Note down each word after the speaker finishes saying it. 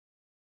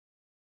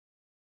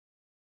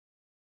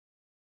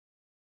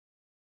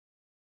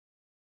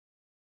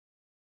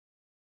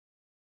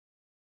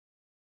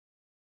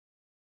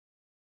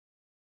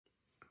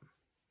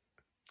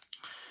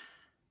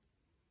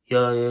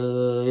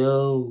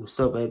Yo, what's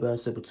up, everybody?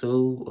 Super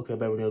 2. Okay,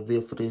 back with a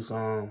video for this.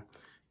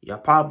 Yeah, I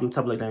probably do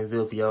top like that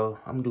video for y'all.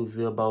 I'm gonna do a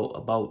video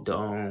about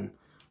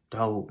the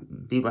whole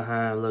be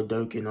behind Lil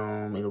Durk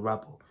and the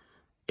rapper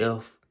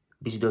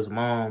FBG Durk's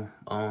mom,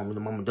 and the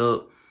mama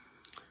Durk.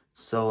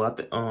 So I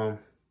think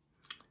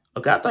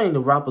the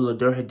rapper Lil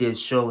Durk had did a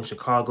show in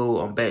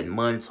Chicago on Betting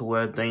Money to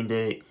where I think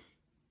that.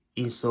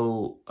 And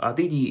so I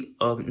think he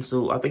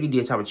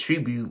did a type of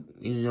tribute,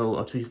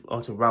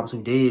 to rappers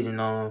who did,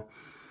 and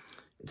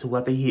to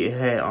what I think he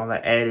had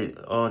like added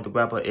the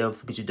rapper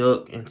FBG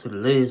Durk into the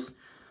list.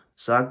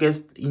 So I guess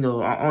I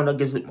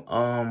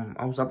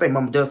think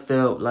Mama Duck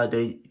felt like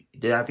I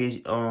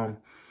think so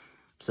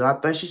I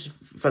think she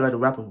felt like the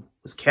rapper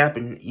was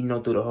capping,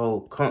 through the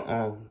whole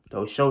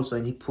show. So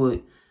he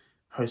put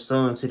her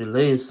son to the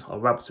list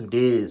of rappers who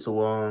did.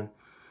 So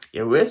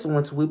the rest of the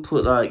ones we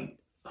put like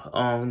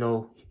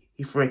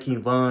he friend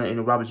King Von in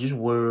the Robert Juice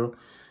world.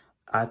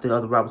 I think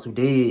other rappers who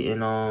did,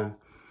 and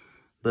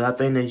but I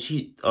think that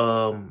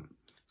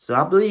so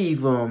I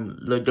believe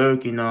Lil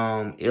Durk and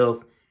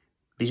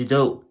FBG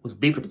Durk was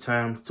beef at the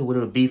time, so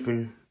whatever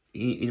beefing,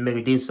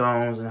 making these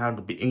songs and how to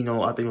be,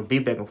 I think a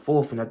beef back and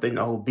forth, and I think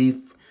the whole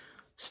beef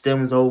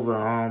stems over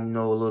a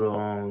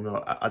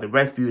little at the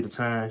rec feud at the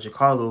time in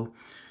Chicago.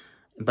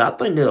 But I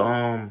think that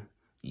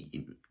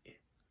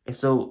and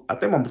so I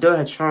think my dad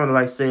had trying to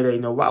like say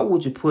that, why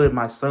would you put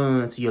my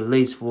son to your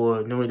list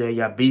for knowing that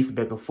y'all beef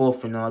back and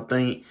forth, and I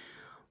think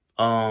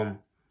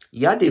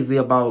yeah, I did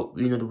video about,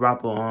 the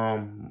rapper,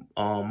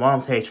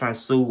 Mom's had trying to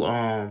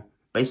sue,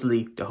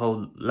 basically the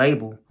whole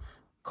label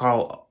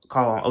called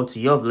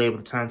OTF label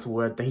at the time, to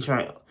where I think he's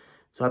trying,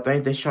 so I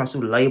think they're trying to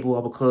sue the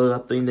label because I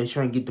think they're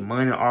trying to get the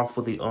money off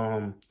of the,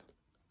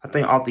 I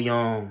think off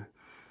the,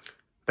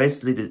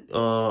 basically the,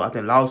 I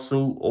think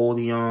lawsuit or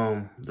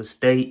the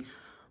state,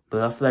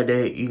 but I feel like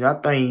that, I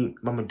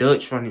think Mama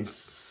Dutch trying to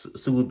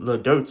sue Lil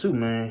Durk too,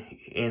 man,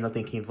 and I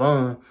think King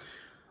Von.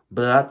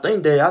 But I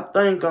think they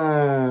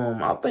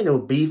were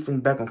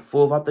beefing back and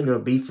forth. I think they were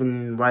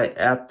beefing right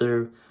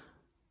after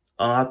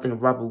I think the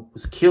rapper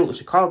was killed in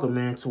Chicago,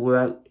 man. To where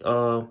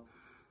I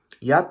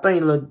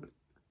think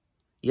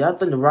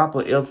the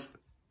rapper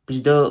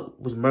FBG Durk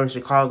was murdered in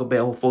Chicago back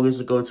over 4 years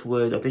ago. To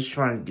where I think she's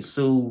trying to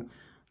sue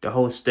the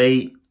whole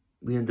state,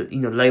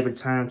 labor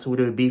time, to where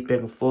they were beef back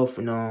and forth,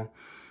 and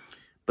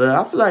But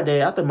I feel like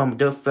I think Mama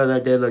Duck felt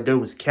like that Lil Durk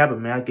was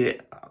capping, man.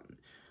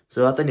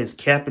 So I think it's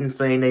capping,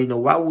 saying that,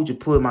 why would you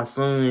put my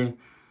son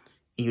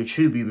in your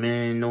tribute,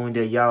 man, knowing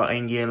that y'all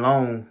ain't getting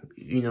along,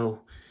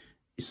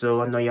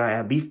 So I know y'all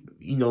have beef,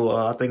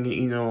 I think,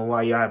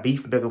 why y'all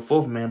beef back and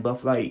forth, man. But I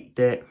feel like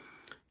that,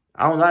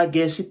 I don't know, I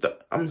guess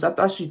I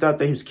thought she thought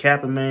that he was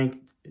capping, man.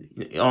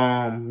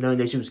 Knowing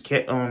that she was I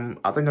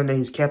think knowing that he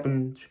was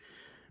capping,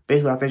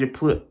 basically I think she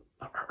put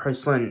her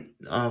son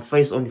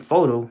face on the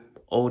photo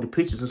or the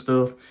pictures and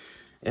stuff.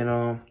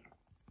 And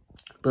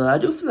but I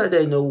do feel like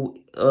that,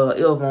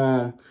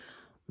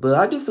 but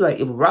I do feel like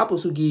if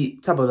rappers who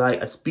get type of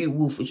like a speed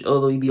with each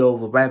other, it be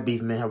over rap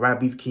beef, man. How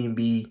rap beef can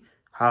be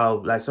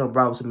how like some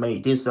rappers who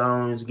make diss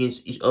songs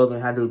against each other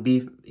and how they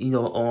beef,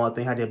 I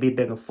think how they beef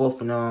back and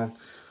forth, and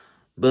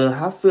But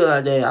I feel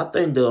like that. I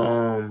think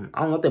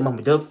I don't think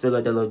Mama Duck feel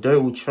like that Lil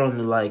Durk was trying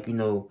to like,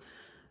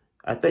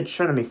 I think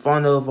trying to make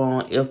fun of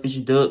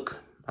FBG Duck.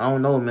 I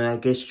don't know, man. I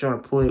guess she's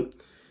trying to put.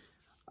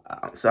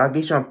 So I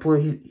guess trying to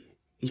put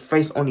his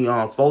face on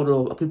the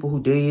photo of people who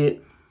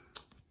did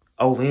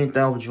over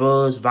anything, over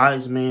drugs,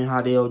 violence, man,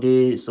 how they all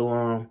did.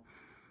 So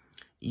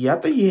yeah, I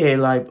think he had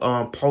like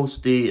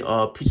posted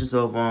pictures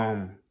of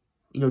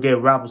their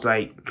rappers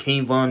like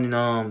King Von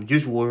and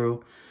Juice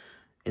WRLD.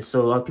 And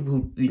so a lot of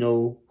people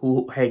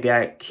who had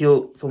got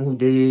killed from who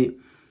did.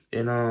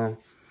 And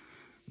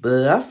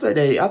but I feel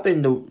that I think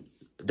I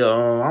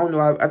don't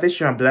know, I think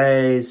Sean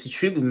Blast, his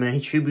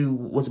tribute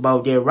was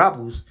about their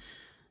rappers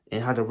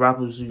and how the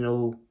rappers,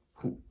 who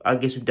I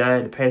guess who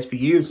died in the past few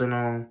years,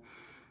 and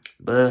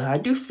but I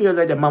do feel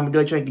like that Mama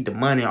Duck trying to get the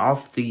money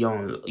off the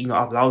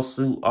off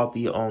lawsuit, off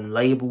the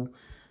label,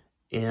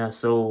 and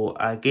so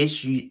I guess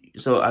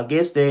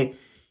that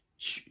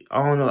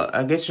I don't know,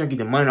 I guess trying to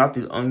get the money off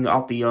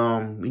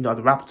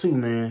the rapper too,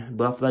 man.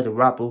 But I feel like the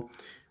rapper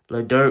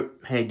Lil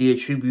Durk had did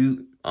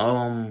tribute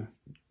to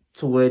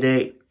where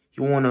that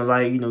you wanna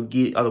like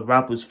get other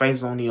rappers'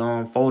 face on the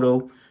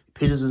photo,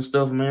 pictures and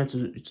stuff, man,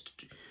 to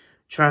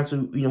trying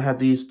to have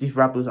these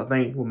rappers, I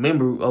think,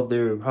 remember of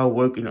their hard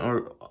work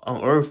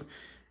on Earth.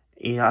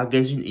 I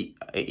guess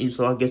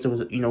so I guess it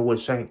was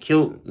was trying to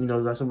kill,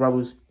 like some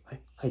rappers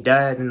had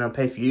died in the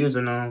past few years,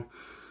 and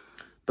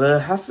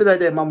but I feel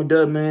like that Mama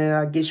Duck, man,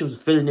 I guess she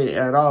was feeling it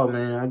at all,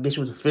 man. I guess she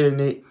was feeling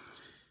it,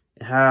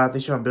 and how I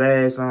think she trying to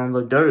blast on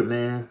Lil Durk,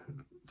 man,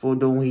 for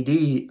doing what he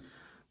did.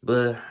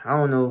 But I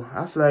don't know,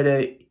 I feel like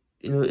that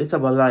it's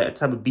about like a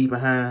type of beat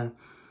behind.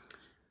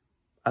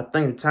 I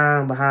think the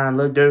time behind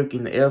Lil Durk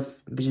and the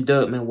FBG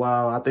Durk, man,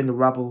 wow, I think the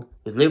rapper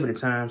was living the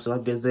time, so I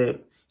guess that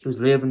he was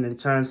living at the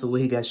time, so where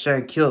he got shot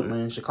and killed,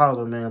 man, in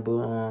Chicago, man.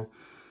 But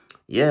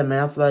yeah,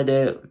 man, I feel like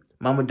that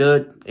Mama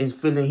Duck is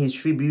feeling his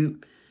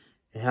tribute,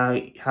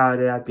 And how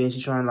they out there,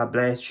 she trying to like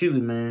blast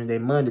tribute, man. They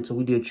Monday, so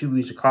we did tribute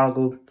in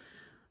Chicago.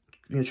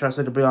 You know, try to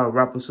celebrate all the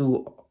rappers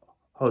who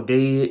are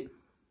dead,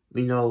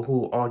 you know,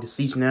 who are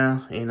deceased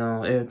now, and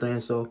everything.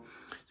 So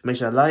make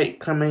sure I like,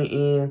 comment,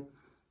 and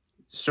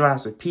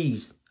strive for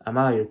peace. I'm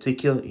out here. Take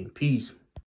care and peace.